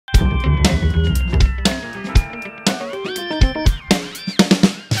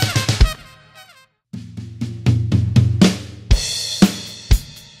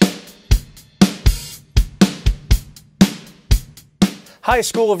Hi,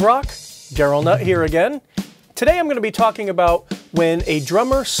 School of Rock. Darrell Nutt here again. Today I'm going to be talking about when a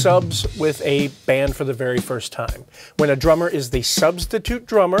drummer subs with a band for the very first time. When a drummer is the substitute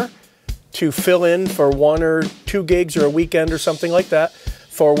drummer to fill in for 1 or 2 gigs or a weekend or something like that,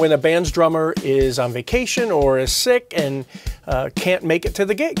 for when a band's drummer is on vacation or is sick and can't make it to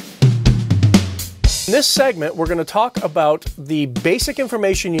the gig. In this segment, we're going to talk about the basic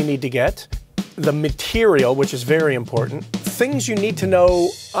information you need to get, the material, which is very important, things you need to know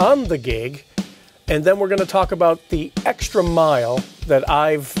on the gig, and then we're going to talk about the extra mile that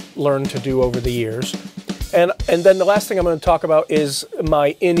I've learned to do over the years. And then the last thing I'm going to talk about is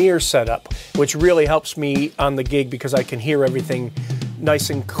my in-ear setup, which really helps me on the gig because I can hear everything nice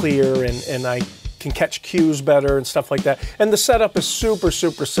and clear and I can catch cues better and stuff like that. And the setup is super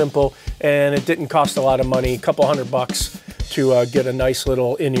simple, and it didn't cost a lot of money, a couple $100 to get a nice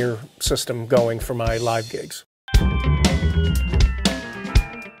little in-ear system going for my live gigs.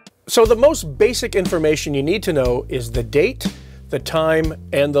 So the most basic information you need to know is the date, the time,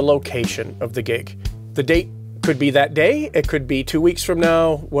 and the location of the gig. The date could be that day, it could be 2 weeks from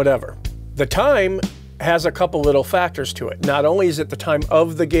now, whatever. The time has a couple little factors to it. Not only is it the time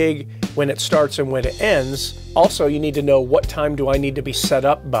of the gig, when it starts and when it ends, also you need to know what time do I need to be set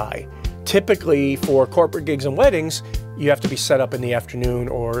up by. Typically for corporate gigs and weddings, you have to be set up in the afternoon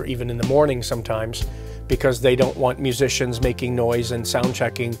or even in the morning sometimes, because they don't want musicians making noise and sound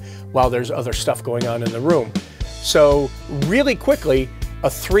checking while there's other stuff going on in the room. So really quickly, a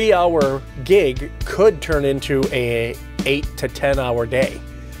 3-hour gig could turn into a 8 to 10 hour day.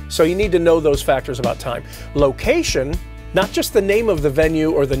 So you need to know those factors about time. Location, not just the name of the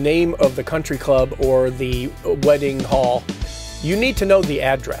venue or the name of the country club or the wedding hall, you need to know the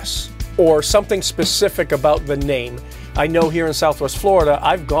address or something specific about the name. I know here in Southwest Florida,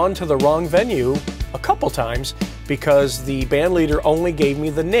 I've gone to the wrong venue a couple times because the band leader only gave me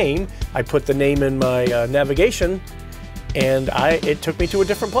the name. I put the name in my navigation and it took me to a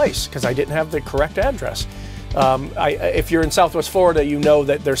different place because I didn't have the correct address. If you're in Southwest Florida, you know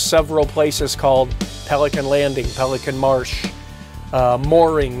that there's several places called Pelican Landing, Pelican Marsh,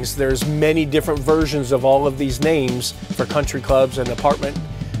 Moorings. There's many different versions of all of these names for country clubs and apartment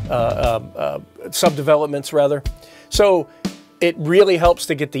subdevelopments rather. So it really helps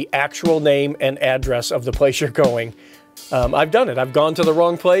to get the actual name and address of the place you're going. I've done it. I've gone to the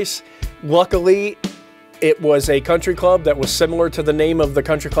wrong place. Luckily, it was a country club that was similar to the name of the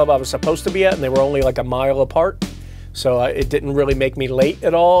country club I was supposed to be at, and they were only like a mile apart. So it didn't really make me late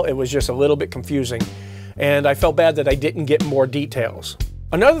at all. It was just a little bit confusing. And I felt bad that I didn't get more details.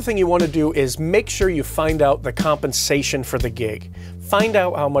 Another thing you want to do is make sure you find out the compensation for the gig. Find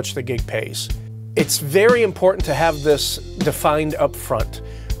out how much the gig pays. It's very important to have this defined up front.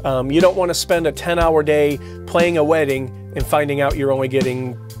 You don't want to spend a 10-hour day playing a wedding and finding out you're only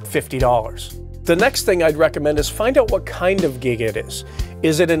getting $50. The next thing I'd recommend is find out what kind of gig it is.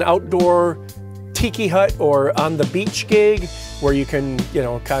 Is it an outdoor tiki hut or on the beach gig where you can,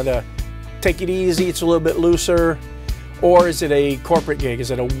 kind of take it easy, it's a little bit looser? Or is it a corporate gig?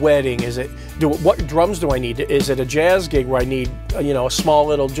 Is it a wedding? What drums do I need? Is it a jazz gig where I need, a small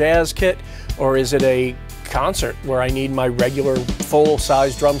little jazz kit? Or is it a concert where I need my regular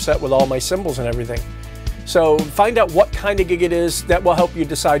full-size drum set with all my cymbals and everything? So find out what kind of gig it is. That will help you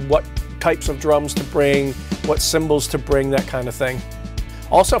decide what types of drums to bring, what cymbals to bring, that kind of thing.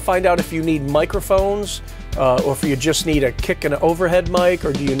 Also find out if you need microphones, or if you just need a kick and an overhead mic,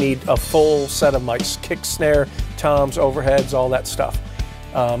 or do you need a full set of mics, kick, snare, toms, overheads, all that stuff.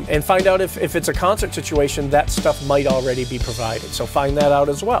 And find out if it's a concert situation, that stuff might already be provided. So find that out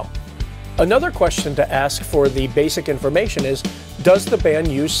as well. Another question to ask for the basic information is, does the band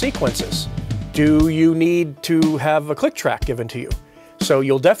use sequences? Do you need to have a click track given to you? So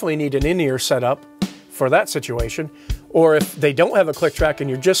you'll definitely need an in-ear setup for that situation. Or if they don't have a click track and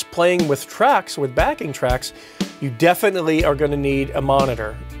you're just playing with tracks, with backing tracks, you definitely are going to need a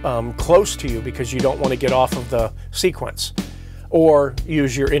monitor close to you because you don't want to get off of the sequence. Or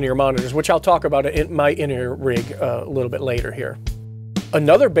use your in-ear monitors, which I'll talk about in my in-ear rig a little bit later here.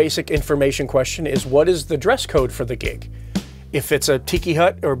 Another basic information question is, what is the dress code for the gig? If it's a tiki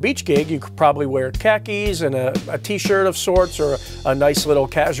hut or beach gig, you could probably wear khakis and a t-shirt of sorts or a nice little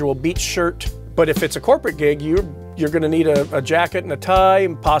casual beach shirt. But if it's a corporate gig, you're going to need a jacket and a tie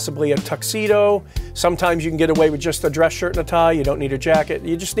and possibly a tuxedo. Sometimes you can get away with just a dress shirt and a tie. You don't need a jacket.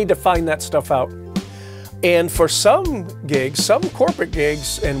 You just need to find that stuff out. And for some gigs, some corporate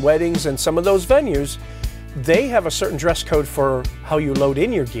gigs and weddings and some of those venues, they have a certain dress code for how you load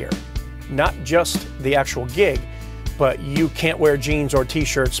in your gear. Not just the actual gig, but you can't wear jeans or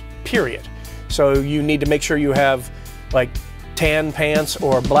t-shirts, period. So you need to make sure you have like tan pants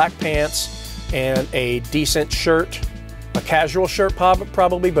or black pants and a decent shirt, a casual shirt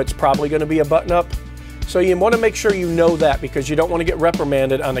probably, but it's probably going to be a button-up. So you want to make sure you know that, because you don't want to get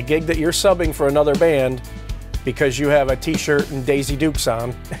reprimanded on a gig that you're subbing for another band because you have a t-shirt and Daisy Dukes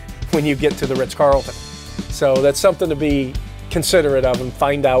on when you get to the Ritz-Carlton. So that's something to be considerate of and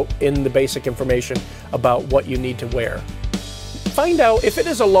find out in the basic information about what you need to wear. Find out if it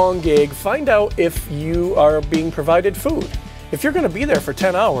is a long gig, find out if you are being provided food. If you're going to be there for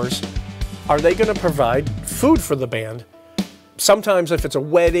 10 hours, are they going to provide food for the band? Sometimes if it's a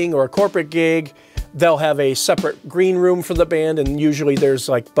wedding or a corporate gig, they'll have a separate green room for the band, and usually there's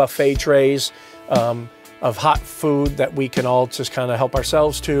like buffet trays of hot food that we can all just kind of help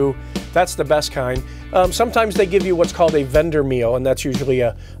ourselves to. That's the best kind. Sometimes they give you what's called a vendor meal, and that's usually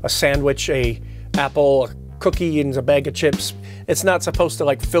a sandwich, a apple, a cookie, and a bag of chips. It's not supposed to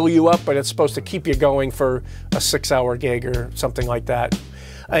like fill you up, but it's supposed to keep you going for a 6-hour gig or something like that.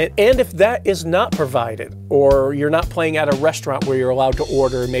 And if that is not provided, or you're not playing at a restaurant where you're allowed to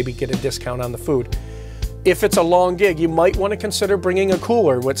order and maybe get a discount on the food, if it's a long gig, you might want to consider bringing a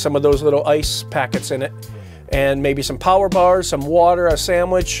cooler with some of those little ice packets in it, and maybe some power bars, some water, a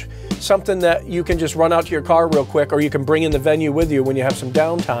sandwich, something that you can just run out to your car real quick, or you can bring in the venue with you when you have some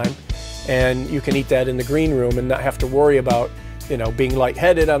downtime, and you can eat that in the green room and not have to worry about, you know, being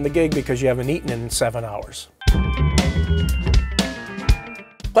lightheaded on the gig because you haven't eaten in 7 hours.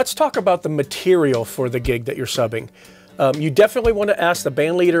 Let's talk about the material for the gig that you're subbing. You definitely want to ask the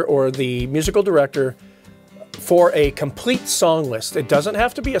band leader or the musical director for a complete song list. It doesn't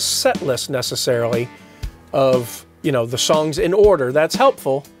have to be a set list necessarily of, you know, the songs in order. That's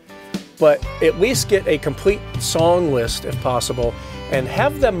helpful, but at least get a complete song list if possible, and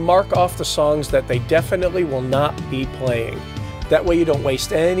have them mark off the songs that they definitely will not be playing. That way you don't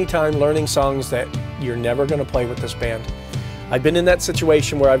waste any time learning songs that you're never going to play with this band. I've been in that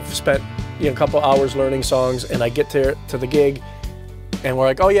situation where I've spent, you know, a couple hours learning songs, and I get to the gig and we're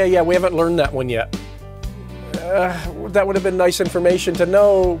like, oh yeah, we haven't learned that one yet. That would have been nice information to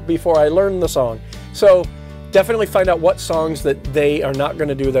know before I learned the song. So definitely find out what songs that they are not going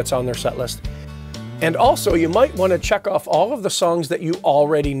to do that's on their set list. And also, you might want to check off all of the songs that you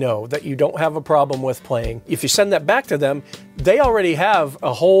already know, that you don't have a problem with playing. If you send that back to them, they already have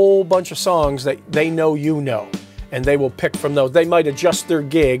a whole bunch of songs that they know you know, and they will pick from those. They might adjust their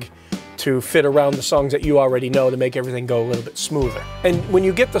gig to fit around the songs that you already know to make everything go a little bit smoother. And when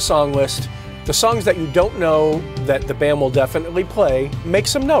you get the song list, the songs that you don't know that the band will definitely play, make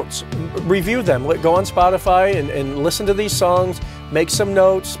some notes. Review them. Go on Spotify and listen to these songs. Make some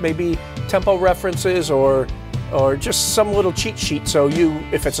notes, maybe tempo references or just some little cheat sheet, so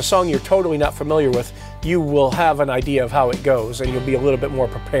if it's a song you're totally not familiar with, you will have an idea of how it goes, and you'll be a little bit more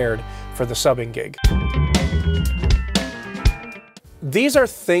prepared for the subbing gig. These are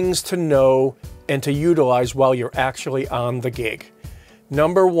things to know and to utilize while you're actually on the gig.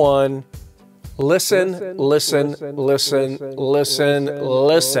 Number one, listen.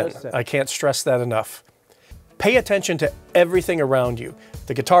 I can't stress that enough. Pay attention to everything around you.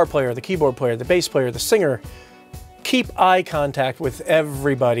 The guitar player, the keyboard player, the bass player, the singer. Keep eye contact with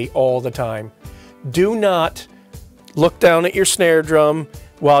everybody all the time. Do not look down at your snare drum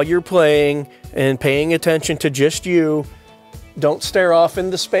while you're playing and paying attention to just you. Don't stare off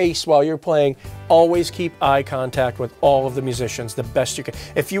into space while you're playing. Always keep eye contact with all of the musicians the best you can.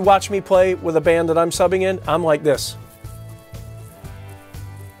 If you watch me play with a band that I'm subbing in, I'm like this.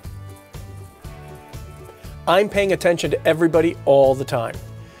 I'm paying attention to everybody all the time.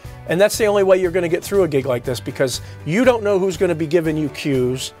 And that's the only way you're going to get through a gig like this, because you don't know who's going to be giving you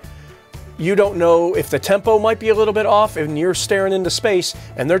cues. You don't know if the tempo might be a little bit off and you're staring into space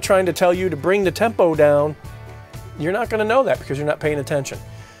and they're trying to tell you to bring the tempo down. You're not going to know that because you're not paying attention.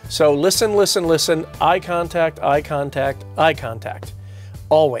 So listen, eye contact,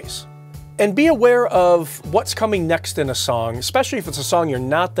 always. And be aware of what's coming next in a song, especially if it's a song you're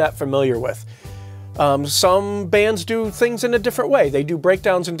not that familiar with. Some bands do things in a different way. They do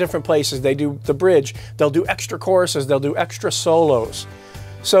breakdowns in different places. They do the bridge. They'll do extra choruses. They'll do extra solos.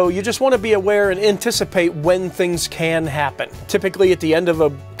 So you just want to be aware and anticipate when things can happen. Typically at the end of a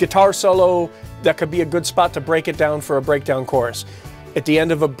guitar solo, that could be a good spot to break it down for a breakdown chorus. At the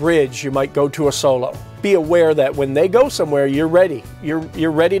end of a bridge, you might go to a solo. Be aware that when they go somewhere, you're ready.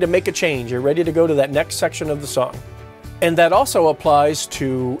 You're ready to make a change. You're ready to go to that next section of the song. And that also applies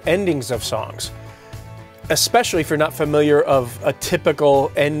to endings of songs, especially if you're not familiar of a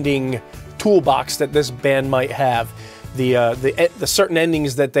typical ending toolbox that this band might have. The certain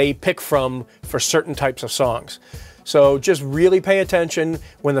endings that they pick from for certain types of songs. So just really pay attention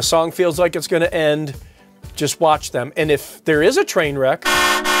when the song feels like it's going to end. Just watch them. And if there is a train wreck,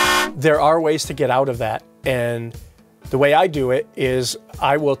 there are ways to get out of that. And the way I do it is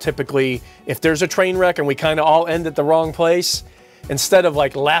I will typically, if there's a train wreck and we kind of all end at the wrong place, instead of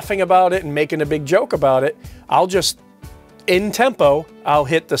like laughing about it and making a big joke about it, I'll just, in tempo, I'll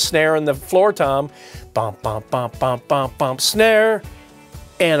hit the snare and the floor tom, bump, bump, bump, bump, bump, bump, snare,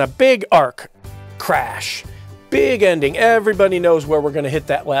 and a big arc, crash, big ending. Everybody knows where we're going to hit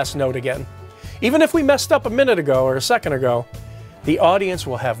that last note again. Even if we messed up a minute ago or a second ago, the audience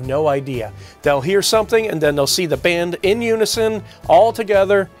will have no idea. They'll hear something and then they'll see the band in unison, all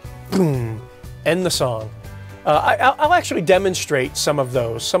together, boom, end the song. I'll actually demonstrate some of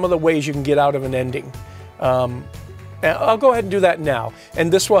those, some of the ways you can get out of an ending. I'll go ahead and do that now.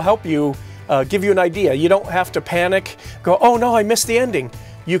 And this will help you, give you an idea. You don't have to panic, go, oh no, I missed the ending.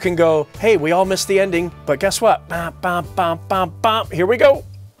 You can go, hey, we all missed the ending, but guess what? Bam, bam, bam, bam, bam. Here we go.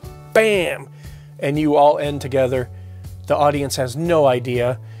 Bam. And you all end together. The audience has no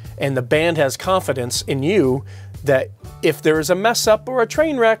idea, and the band has confidence in you that if there is a mess up or a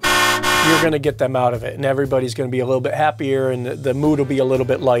train wreck, you're going to get them out of it, and everybody's going to be a little bit happier, and the mood will be a little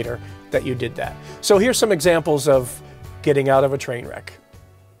bit lighter that you did that. So here's some examples of getting out of a train wreck.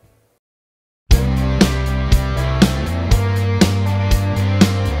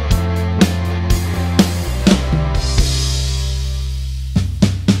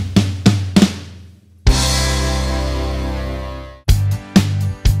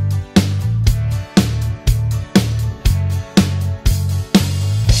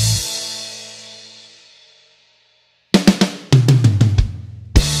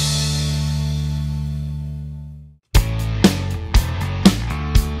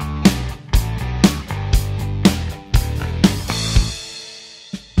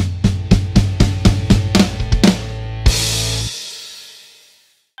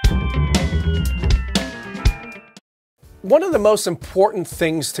 One of the most important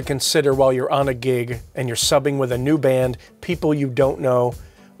things to consider while you're on a gig and you're subbing with a new band, people you don't know,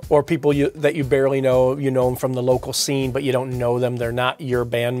 or people that you barely know, you know them from the local scene, but you don't know them, they're not your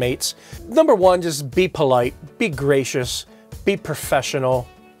bandmates. Number one, just be polite, be gracious, be professional,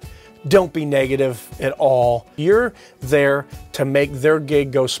 don't be negative at all. You're there to make their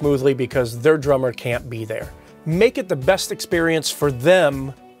gig go smoothly because their drummer can't be there. Make it the best experience for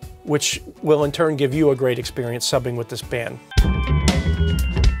them, which will in turn give you a great experience subbing with this band.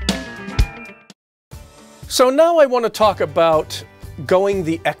 So now I want to talk about going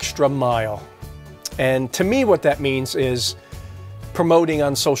the extra mile. And to me what that means is promoting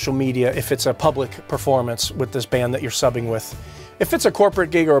on social media if it's a public performance with this band that you're subbing with. If it's a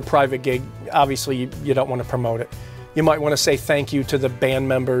corporate gig or a private gig, obviously you don't want to promote it. You might want to say thank you to the band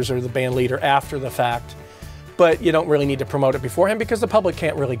members or the band leader after the fact, but you don't really need to promote it beforehand because the public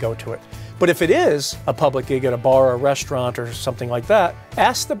can't really go to it. But if it is a public gig at a bar or a restaurant or something like that,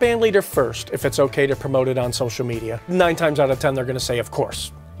 ask the band leader first if it's okay to promote it on social media. 9 times out of 10, they're going to say, of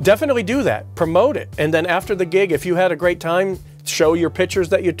course. Definitely do that. Promote it. And then after the gig, if you had a great time, show your pictures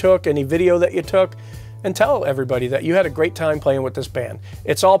that you took, any video that you took, and tell everybody that you had a great time playing with this band.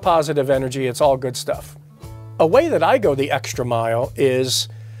 It's all positive energy. It's all good stuff. A way that I go the extra mile is,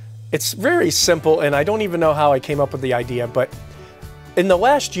 it's very simple, and I don't even know how I came up with the idea, but in the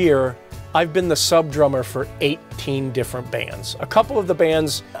last year, I've been the sub drummer for 18 different bands. A couple of the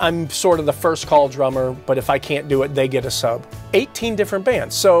bands, I'm sort of the first call drummer, but if I can't do it, they get a sub. 18 different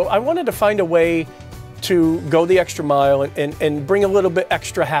bands. So I wanted to find a way to go the extra mile and bring a little bit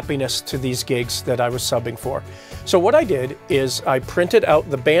extra happiness to these gigs that I was subbing for. So what I did is I printed out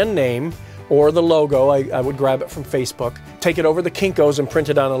the band name or the logo. I would grab it from Facebook, take it over the Kinko's and print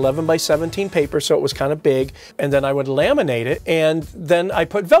it on 11 by 17 paper so it was kind of big, and then I would laminate it, and then I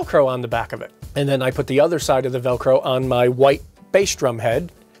put Velcro on the back of it. And then I put the other side of the Velcro on my white bass drum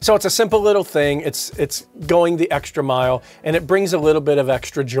head. So it's a simple little thing. It's going the extra mile, and it brings a little bit of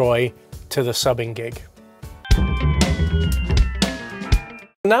extra joy to the subbing gig.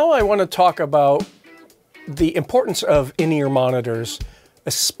 Now I want to talk about the importance of in-ear monitors,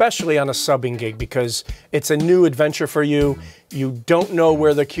 especially on a subbing gig, because it's a new adventure for you. You don't know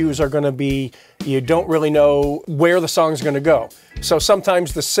where the cues are going to be. You don't really know where the song's going to go. So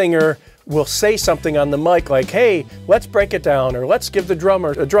sometimes the singer will say something on the mic like, hey, let's break it down, or let's give the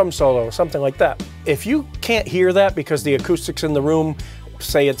drummer a drum solo, something like that. If you can't hear that because the acoustics in the room,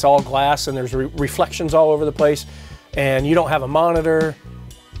 say it's all glass and there's reflections all over the place, and you don't have a monitor,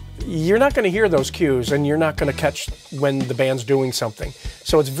 you're not going to hear those cues, and you're not going to catch when the band's doing something.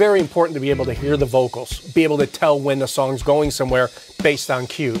 So it's very important to be able to hear the vocals, be able to tell when the song's going somewhere based on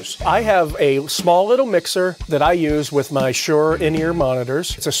cues. I have a small little mixer that I use with my Shure in-ear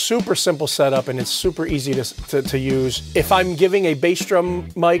monitors. It's a super simple setup, and it's super easy to use. If I'm giving a bass drum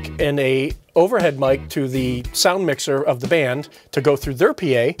mic and a overhead mic to the sound mixer of the band to go through their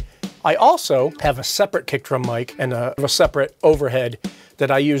PA, I also have a separate kick drum mic and a separate overhead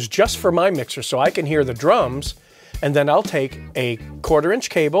that I use just for my mixer, so I can hear the drums. And then I'll take a 1/4-inch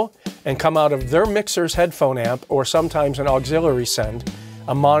cable and come out of their mixer's headphone amp, or sometimes an auxiliary send,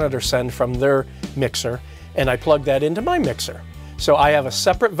 a monitor send from their mixer, and I plug that into my mixer. So I have a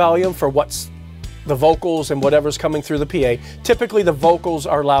separate volume for what's the vocals and whatever's coming through the PA. Typically the vocals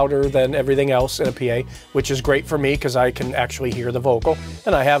are louder than everything else in a PA, which is great for me because I can actually hear the vocal,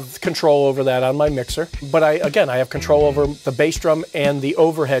 and I have control over that on my mixer. But again, I have control over the bass drum and the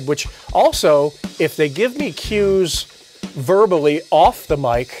overhead, which also, if they give me cues verbally off the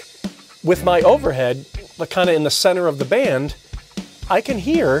mic with my overhead, kind of in the center of the band, I can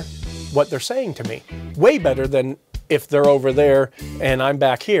hear what they're saying to me way better than if they're over there and I'm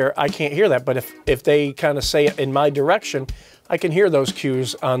back here. I can't hear that, but if they kind of say it in my direction, I can hear those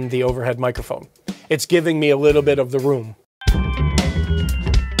cues on the overhead microphone. It's giving me a little bit of the room.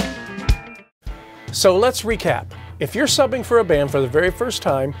 So let's recap. If you're subbing for a band for the very first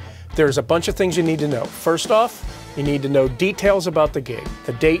time, there's a bunch of things you need to know. First off, you need to know details about the gig: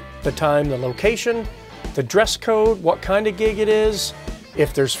 the date, the time, the location, the dress code, what kind of gig it is,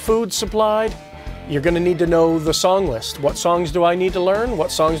 if there's food supplied. You're going to need to know the song list. What songs do I need to learn?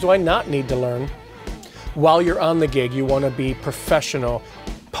 What songs do I not need to learn? While you're on the gig, you want to be professional,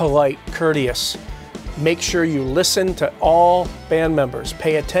 polite, courteous. Make sure you listen to all band members.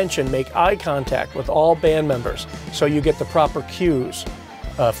 Pay attention, make eye contact with all band members so you get the proper cues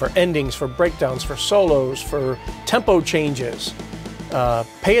for endings, for breakdowns, for solos, for tempo changes.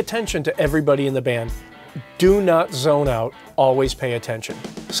 Pay attention to everybody in the band. Do not zone out, always pay attention.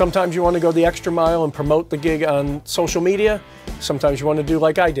 Sometimes you want to go the extra mile and promote the gig on social media. Sometimes you want to do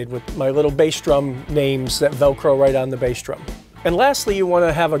like I did with my little bass drum names that Velcro right on the bass drum. And lastly, you want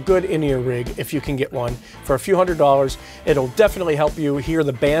to have a good in-ear rig if you can get one for a few $100s. It'll definitely help you hear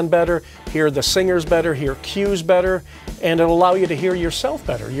the band better, hear the singers better, hear cues better, and it'll allow you to hear yourself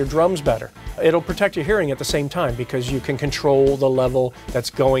better, your drums better. It'll protect your hearing at the same time because you can control the level that's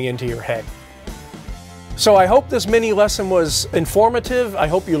going into your head. So I hope this mini lesson was informative. I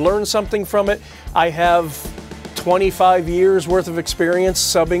hope you learned something from it. I have 25 years worth of experience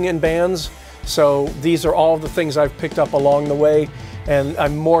subbing in bands, so these are all the things I've picked up along the way, and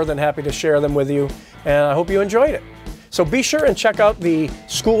I'm more than happy to share them with you, and I hope you enjoyed it. So be sure and check out the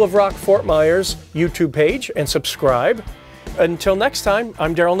School of Rock Fort Myers YouTube page and subscribe. Until next time,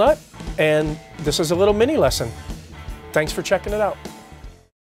 I'm Darrell Nutt, and this is a little mini lesson. Thanks for checking it out.